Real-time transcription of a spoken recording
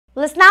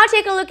Let's now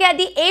take a look at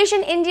the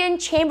Asian Indian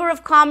Chamber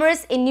of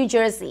Commerce in New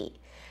Jersey.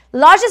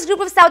 Largest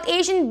group of South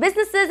Asian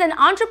businesses and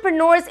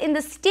entrepreneurs in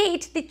the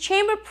state, the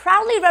Chamber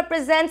proudly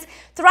represents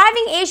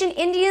thriving Asian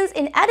Indians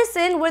in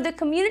Edison, where the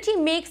community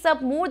makes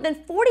up more than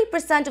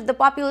 40% of the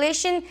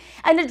population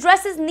and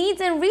addresses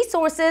needs and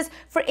resources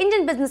for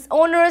Indian business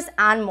owners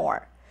and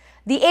more.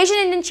 The Asian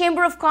Indian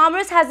Chamber of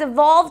Commerce has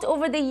evolved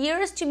over the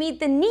years to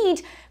meet the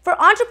need for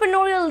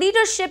entrepreneurial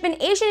leadership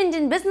in Asian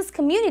Indian business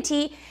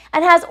community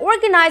and has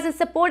organized and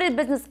supported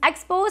business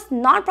expos,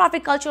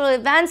 non-profit cultural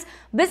events,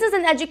 business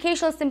and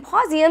educational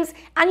symposiums,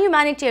 and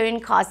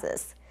humanitarian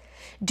causes.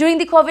 During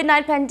the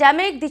COVID-19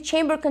 pandemic, the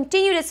Chamber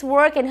continued its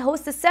work and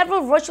hosted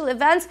several virtual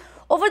events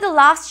over the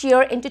last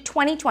year into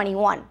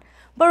 2021.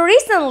 But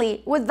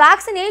recently, with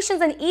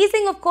vaccinations and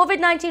easing of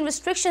COVID-19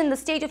 restrictions in the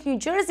state of New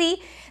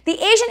Jersey, the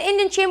Asian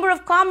Indian Chamber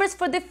of Commerce,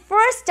 for the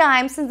first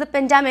time since the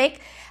pandemic,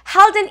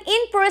 held an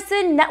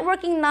in-person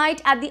networking night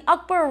at the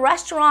Akbar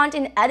restaurant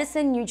in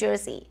Edison, New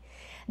Jersey.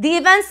 The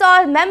event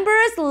saw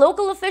members,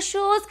 local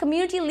officials,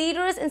 community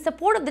leaders in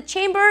support of the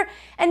Chamber,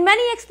 and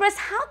many expressed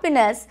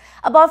happiness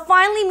about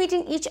finally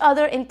meeting each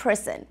other in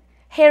person.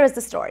 Here is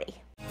the story.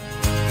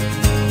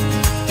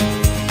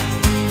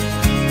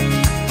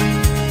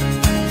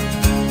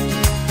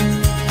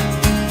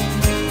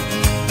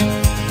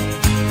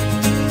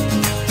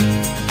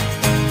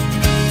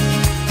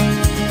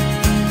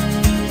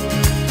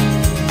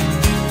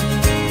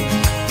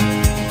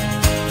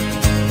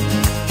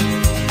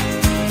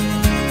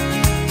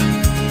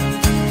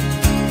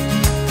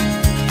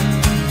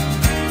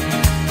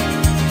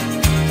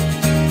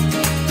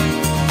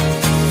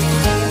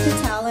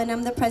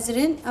 I'm the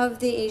president of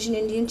the Asian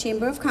Indian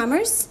Chamber of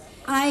Commerce.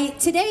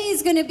 Today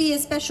is going to be a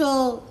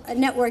special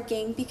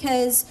networking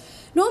because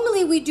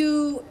normally we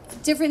do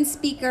different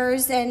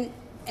speakers and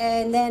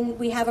then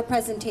we have a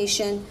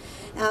presentation.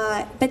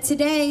 But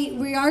today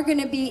we are going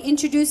to be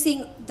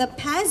introducing the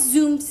past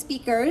Zoom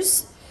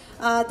speakers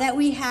that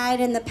we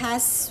had in the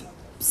past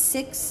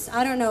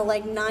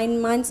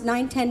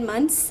 9-10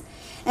 months.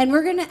 And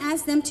we're going to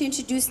ask them to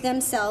introduce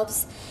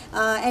themselves,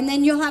 and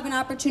then you'll have an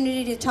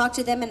opportunity to talk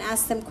to them and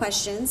ask them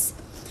questions.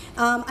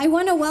 I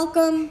want to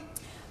welcome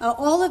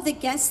all of the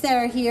guests that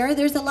are here.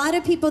 There's a lot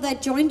of people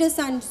that joined us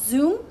on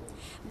Zoom,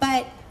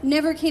 but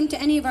never came to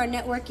any of our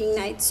networking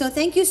nights. So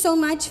thank you so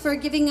much for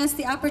giving us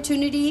the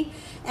opportunity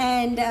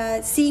and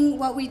seeing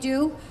what we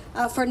do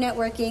for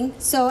networking.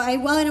 So I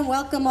want to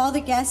welcome all the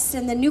guests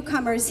and the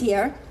newcomers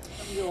here.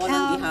 All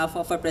on behalf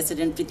of our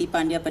President Priti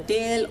Pandya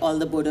Patel, all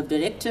the Board of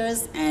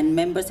Directors and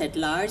members at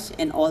large,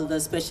 and all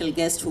the special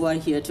guests who are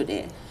here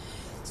today.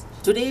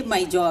 Today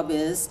my job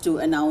is to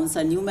announce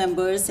our new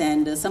members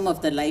and some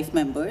of the live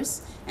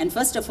members. And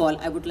first of all,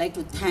 I would like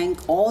to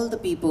thank all the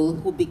people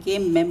who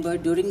became member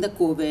during the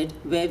COVID,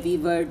 where we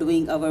were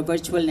doing our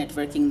virtual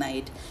networking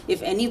night.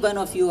 If any one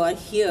of you are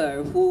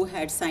here who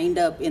had signed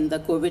up in the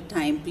COVID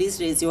time, please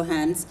raise your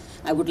hands.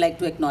 I would like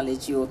to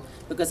acknowledge you,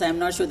 because I'm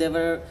not sure there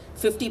were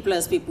 50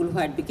 plus people who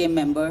had become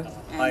member.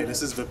 Hi,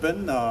 this is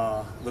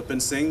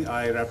Vipin Singh.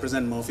 I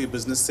represent Murphy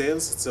Business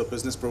Sales. It's a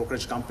business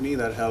brokerage company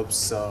that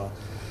helps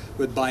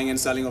with buying and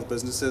selling of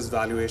businesses,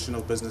 valuation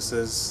of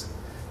businesses.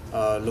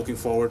 Looking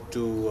forward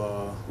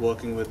to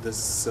working with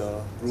this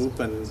group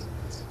and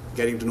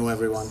getting to know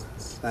everyone.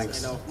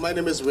 Thanks. My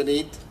name is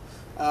Vineet.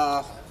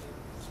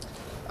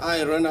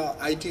 I run an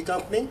IT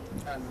company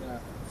and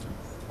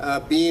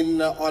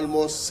been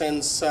almost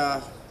since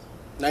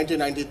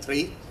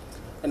 1993,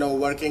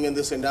 working in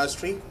this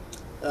industry.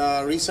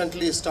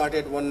 Recently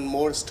started one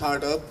more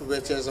startup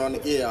which is on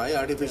AI,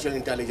 artificial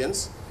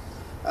intelligence.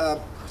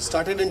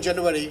 Started in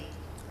January,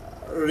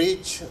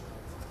 reach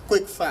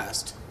quick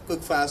fast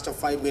of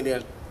 5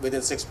 million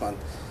within 6 months.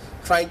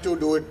 Trying to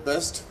do it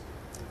best,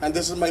 and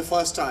this is my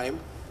first time.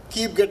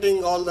 Keep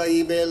getting all the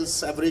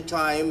emails every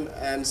time,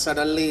 and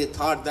suddenly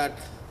thought that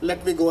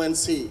let me go and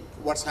see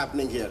what's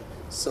happening here.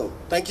 So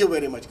thank you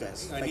very much,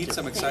 guys. I need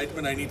some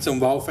excitement. I need some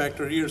wow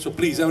factor here. So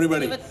please,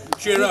 everybody,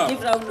 cheer up.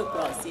 Give round of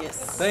applause, yes.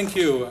 Thank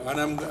you, and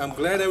I'm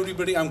glad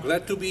everybody. I'm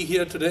glad to be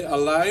here today,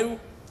 alive,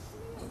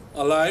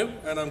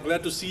 and I'm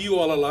glad to see you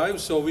all alive.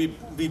 So we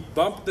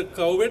bumped the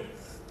COVID.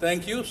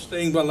 Thank you.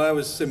 Staying alive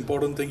is an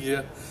important thing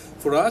here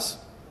for us.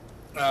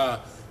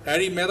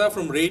 Harry Mehta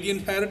from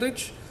Radiant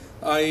Heritage.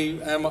 I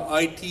am an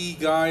IT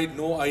guy,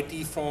 know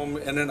IT from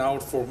in and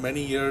out for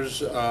many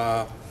years.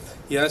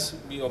 Yes,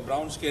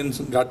 brown skins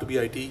got to be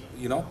IT,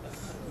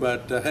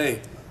 But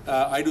hey,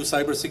 I do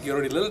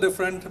cybersecurity, a little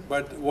different,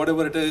 but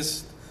whatever it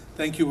is,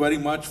 thank you very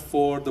much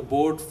for the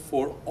board,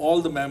 for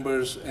all the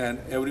members and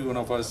every one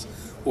of us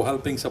who are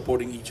helping,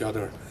 supporting each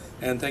other.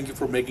 And thank you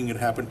for making it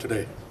happen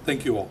today.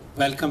 Thank you all.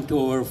 Welcome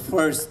to our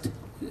first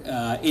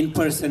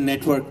in-person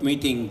network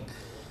meeting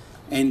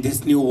in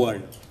this new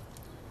world.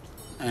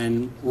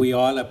 And we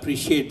all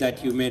appreciate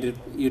that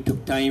you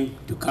took time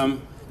to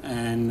come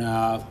and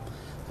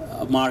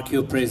mark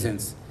your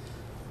presence.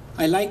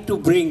 I like to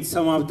bring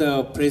some of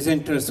the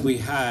presenters we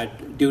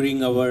had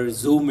during our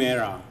Zoom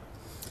era,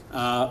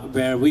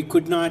 where we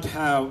could not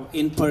have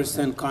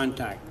in-person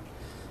contact.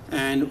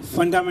 And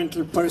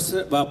fundamental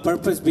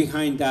purpose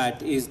behind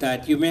that is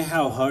that you may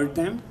have heard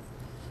them,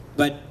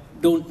 but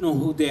don't know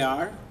who they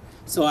are.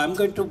 So I'm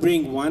going to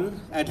bring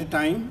one at a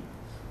time,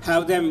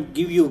 have them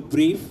give you a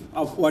brief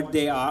of what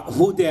they are,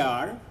 who they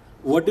are,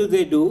 what do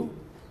they do,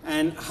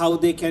 and how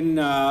they can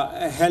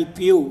help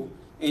you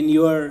in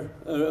your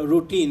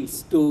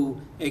routines to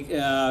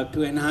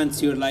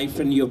enhance your life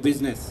and your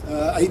business.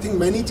 I think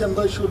many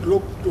chambers should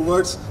look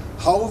towards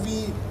how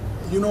we,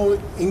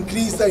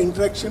 increase the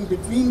interaction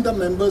between the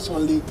members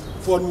only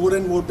for more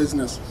and more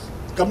business.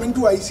 Coming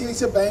to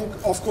ICICI Bank,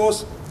 of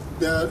course,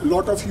 a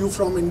lot of you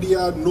from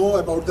India know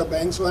about the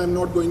bank, so I'm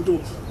not going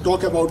to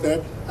talk about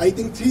that. I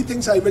think three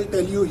things I will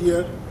tell you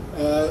here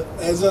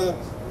as a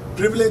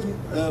privileged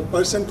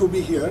person to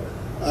be here.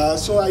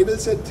 So I will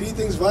say three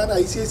things. One,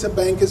 ICICI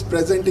Bank is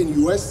present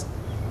in US.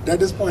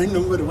 That is point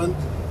number one.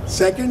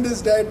 Second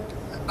is that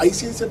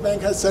ICICI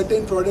Bank has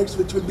certain products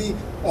which will be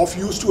of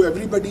use to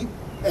everybody,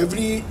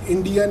 every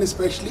Indian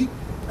especially.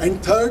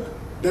 And third,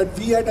 that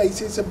we at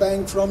ICICI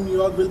Bank from New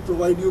York will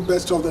provide you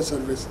best of the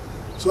service.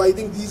 So I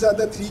think these are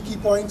the three key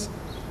points.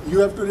 You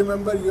have to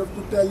remember, you have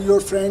to tell your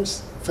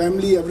friends,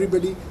 family,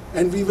 everybody,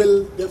 and we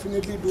will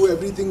definitely do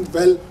everything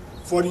well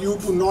for you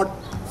to not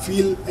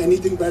feel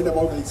anything bad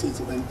about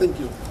ICICI Bank. Thank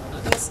you.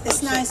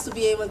 It's nice to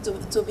be able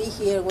to be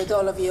here with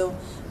all of you.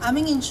 I'm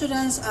an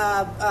insurance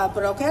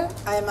broker.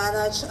 I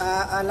manage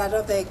a lot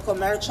of the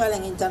commercial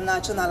and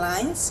international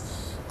lines.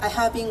 I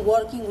have been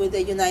working with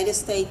the United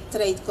States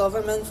trade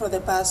government for the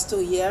past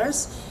 2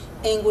 years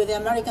and with the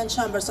American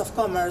Chambers of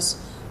Commerce.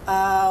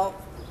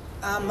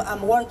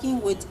 I'm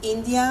working with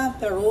India,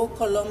 Peru,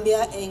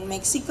 Colombia, and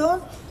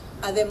Mexico.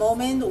 At the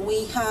moment,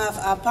 we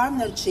have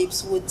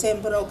partnerships with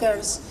 10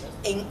 brokers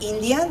in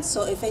India.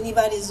 So if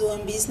anybody is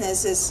doing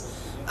businesses,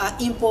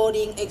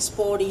 importing,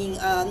 exporting,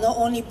 not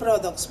only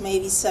products,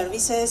 maybe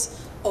services,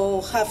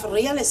 or have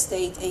real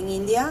estate in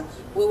India,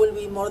 we will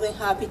be more than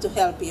happy to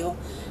help you.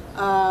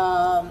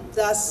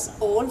 That's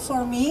all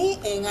for me,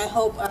 and I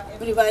hope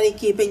everybody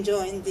keep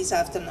enjoying this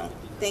afternoon.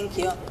 Thank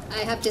you. I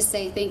have to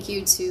say thank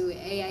you to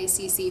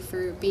AICC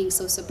for being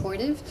so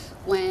supportive.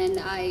 When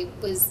I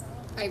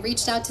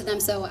reached out to them,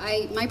 so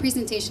my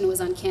presentation was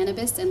on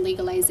cannabis and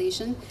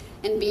legalization,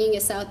 and being a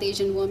South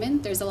Asian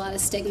woman, there's a lot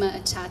of stigma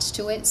attached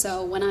to it.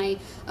 So when I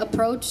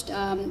approached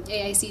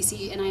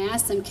AICC and I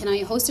asked them, can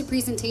I host a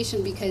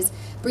presentation, because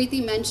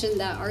Preeti mentioned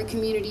that our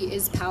community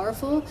is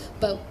powerful,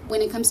 but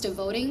when it comes to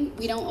voting,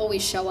 we don't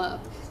always show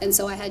up. And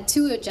so I had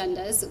two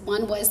agendas.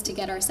 One was to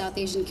get our South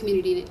Asian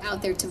community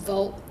out there to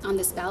vote on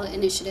this ballot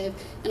initiative,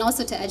 and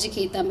also to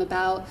educate them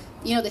about,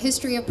 the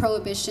history of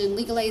prohibition,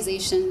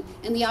 legalization,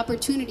 and the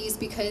opportunities,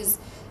 because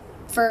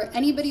for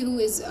anybody who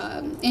is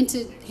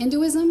into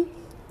Hinduism,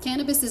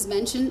 cannabis is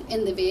mentioned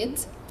in the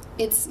Vedas.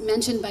 It's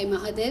mentioned by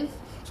Mahadev.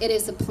 It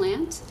is a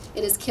plant.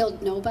 It has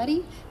killed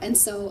nobody. And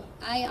so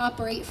I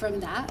operate from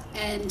that.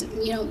 And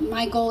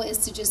my goal is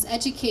to just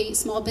educate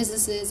small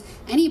businesses,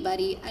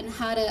 anybody, on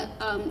how to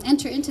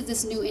enter into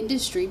this new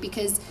industry,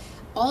 because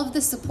all of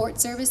the support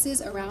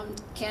services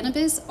around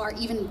cannabis are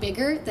even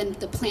bigger than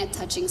the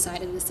plant-touching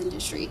side of this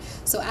industry.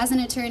 So as an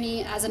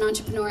attorney, as an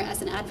entrepreneur,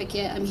 as an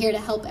advocate, I'm here to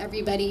help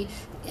everybody.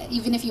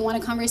 Even if you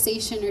want a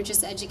conversation or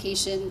just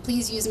education,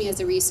 please use me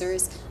as a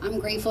resource. I'm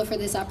grateful for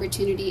this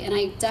opportunity, and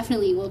I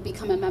definitely will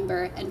become a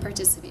member and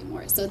participate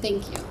more. So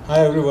thank you.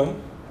 Hi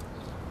everyone.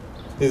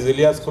 This is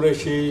Ilyas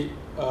Qureshi.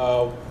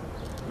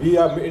 We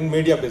are in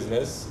media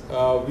business.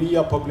 We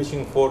are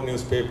publishing 4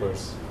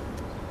 newspapers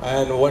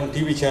and 1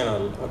 TV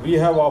channel. We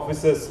have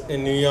offices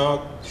in New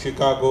York,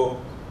 Chicago,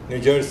 New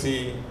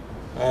Jersey,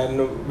 and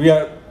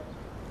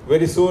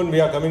very soon we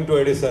are coming to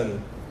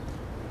Edison,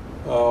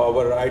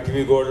 our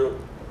ITV Gold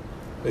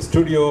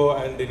studio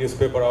and the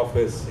newspaper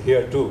office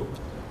here too.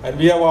 And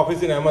we have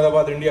office in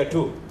Ahmedabad, India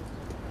too.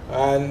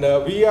 And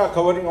we are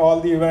covering all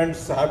the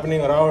events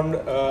happening around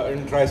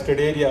in tri-state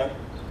area.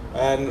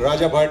 And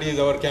Raja Bhati is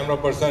our camera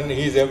person,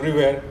 he's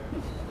everywhere.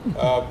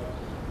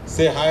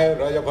 Say hi,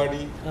 Raja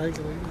Bhati. Hi,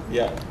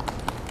 yeah.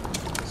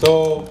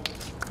 So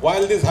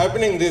while this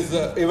happening, this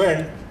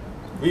event,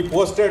 we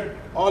posted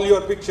all your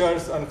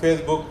pictures on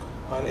Facebook,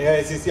 on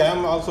AICC. I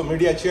am also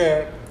media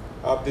chair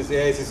of this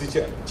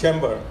AICC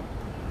chamber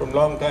from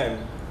long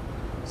time.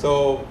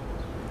 So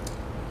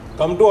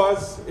come to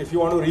us if you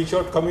want to reach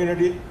out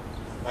community.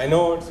 I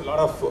know it's a lot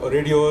of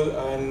radio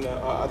and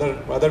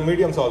other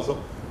mediums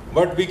also,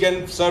 but we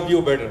can serve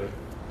you better.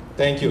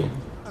 Thank you.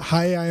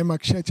 Hi, I am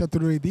Akshay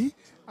Chaturvedi.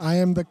 I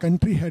am the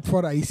country head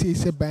for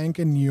ICICI Bank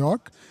in New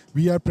York.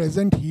 We are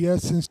present here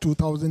since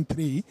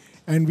 2003,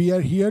 and we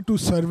are here to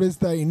service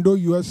the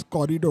Indo-US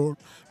corridor,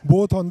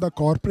 both on the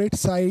corporate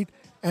side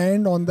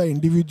and on the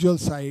individual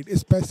side,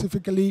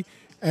 specifically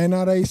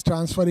NRIs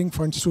transferring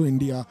funds to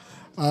India.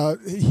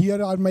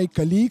 Here are my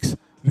colleagues,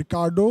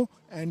 Ricardo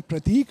and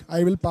Prateek.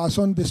 I will pass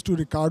on this to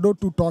Ricardo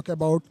to talk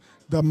about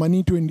the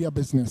Money to India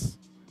business.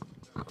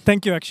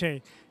 Thank you,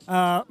 Akshay.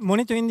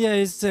 Money to India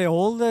is the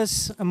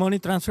oldest money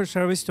transfer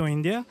service to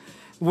India.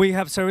 We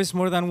have serviced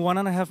more than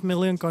 1.5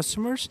 million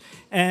customers,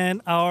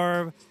 and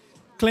our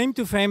claim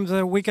to fame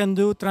that we can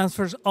do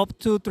transfers up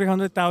to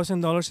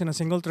 $300,000 in a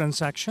single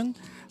transaction.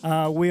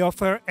 We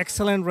offer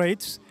excellent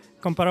rates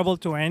comparable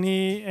to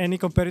any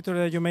competitor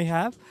that you may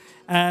have.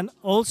 And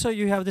also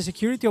you have the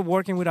security of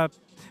working with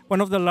one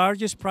of the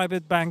largest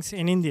private banks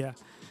in India.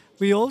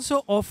 We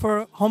also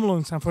offer home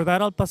loans, and for that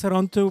I'll pass it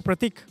on to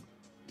Pratik.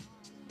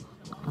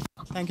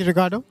 Thank you,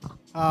 Ricardo.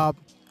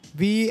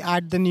 We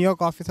at the New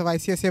York office of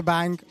ICICI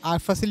Bank are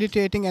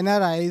facilitating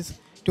NRIs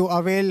to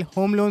avail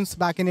home loans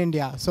back in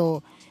India.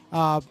 So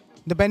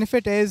the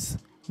benefit is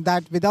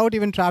that without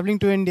even traveling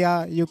to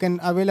India, you can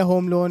avail a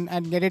home loan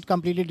and get it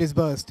completely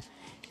disbursed.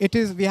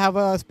 We have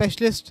a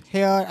specialist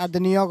here at the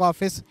New York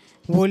office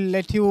who will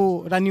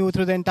run you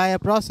through the entire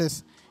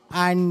process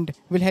and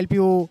will help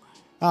you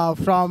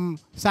from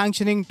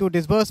sanctioning to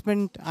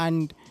disbursement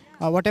and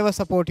whatever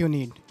support you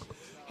need.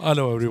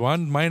 Hello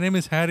everyone, my name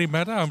is Harry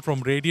Mehta. I'm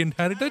from Radiant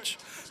Heritage.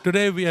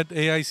 Today we at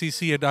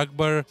AICC at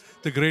Akbar,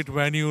 the great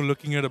venue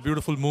looking at a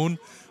beautiful moon.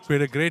 We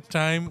had a great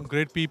time,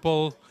 great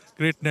people,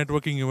 great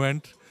networking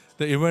event.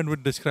 The event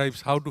which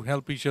describes how to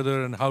help each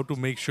other and how to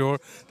make sure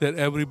that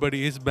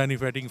everybody is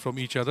benefiting from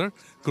each other,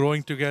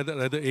 growing together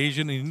as the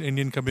Asian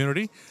Indian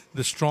community,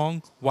 the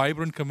strong,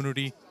 vibrant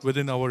community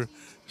within our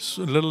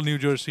little New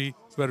Jersey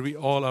where we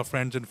all are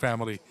friends and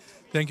family.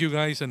 Thank you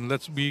guys, and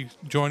let's be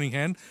joining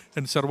hand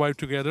and survive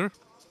together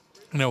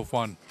and have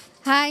fun.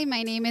 Hi,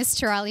 my name is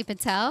Chirali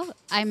Patel.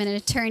 I'm an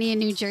attorney in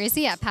New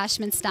Jersey at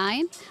Pashman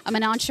Stein. I'm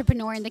an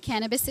entrepreneur in the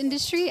cannabis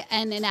industry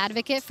and an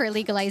advocate for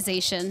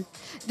legalization.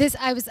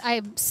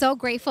 I'm so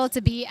grateful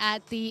to be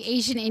at the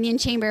Asian Indian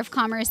Chamber of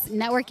Commerce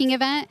networking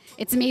event.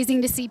 It's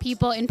amazing to see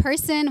people in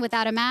person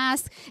without a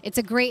mask. It's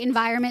a great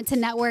environment to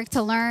network,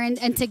 to learn,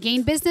 and to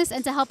gain business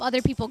and to help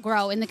other people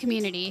grow in the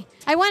community.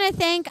 I want to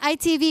thank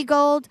ITV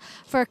Gold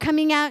for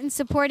coming out and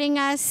supporting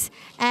us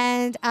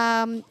and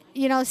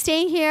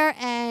staying here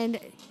and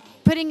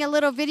putting a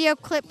little video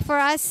clip for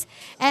us.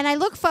 And I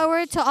look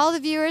forward to all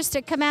the viewers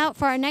to come out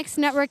for our next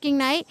networking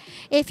night.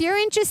 If you're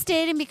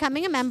interested in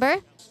becoming a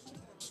member,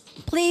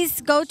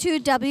 please go to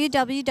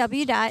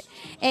www.aicc.net.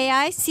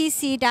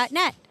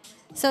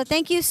 So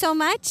thank you so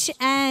much,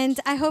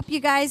 and I hope you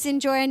guys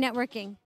enjoy networking.